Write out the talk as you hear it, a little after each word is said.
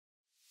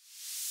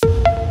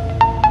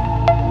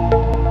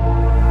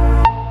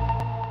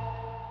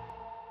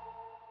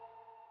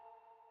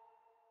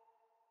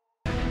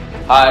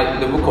In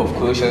the book of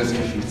Colossians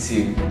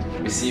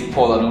 3:15, we see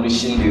Paul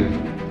admonishing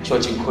the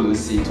church in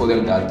Colossae. He told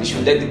them that they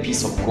should let the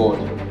peace of God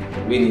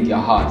reign in their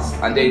hearts.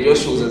 And then it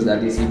just shows us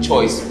that there's a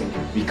choice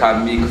we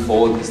can make for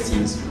all these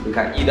things. We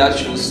can either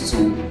choose to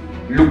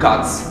look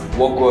at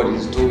what God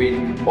is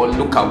doing or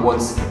look at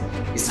what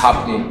is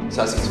happening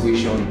to our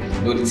situation.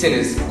 The thing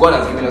is, God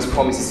has given us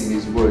promises in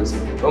His words.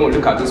 When we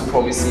look at those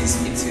promises,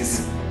 it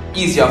is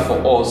easier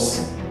for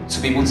us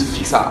to be able to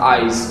fix our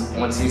eyes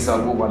on things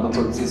above and not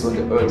on things on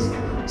the earth.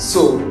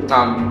 So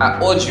I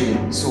urge you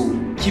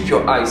to keep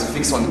your eyes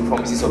fixed on the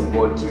promises of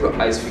God, keep your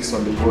eyes fixed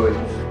on the word,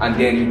 and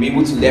then you'll be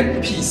able to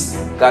let peace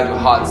guide your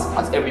heart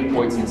at every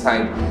point in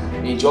time.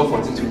 In John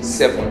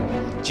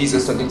 14:27,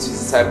 Jesus, talking to His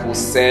disciples,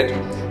 said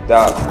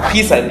that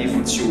peace I leave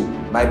with you,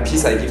 my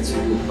peace I give to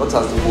you, not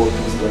as the world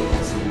gives, but I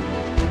give to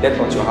you. Let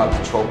not your heart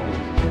be troubled,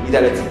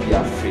 neither let it be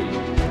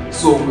afraid.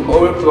 So we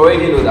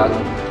already know that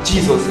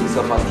Jesus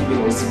Himself has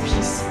given us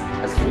peace,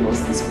 has given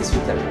us this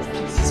specific type of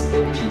peace, His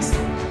own peace.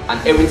 And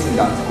everything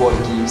that God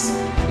gives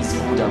is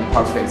good and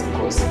perfect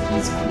because He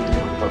is good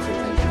and perfect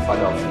and He is the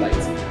Father of light.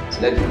 So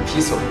let the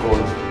peace of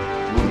God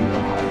rule in your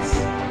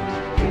hearts.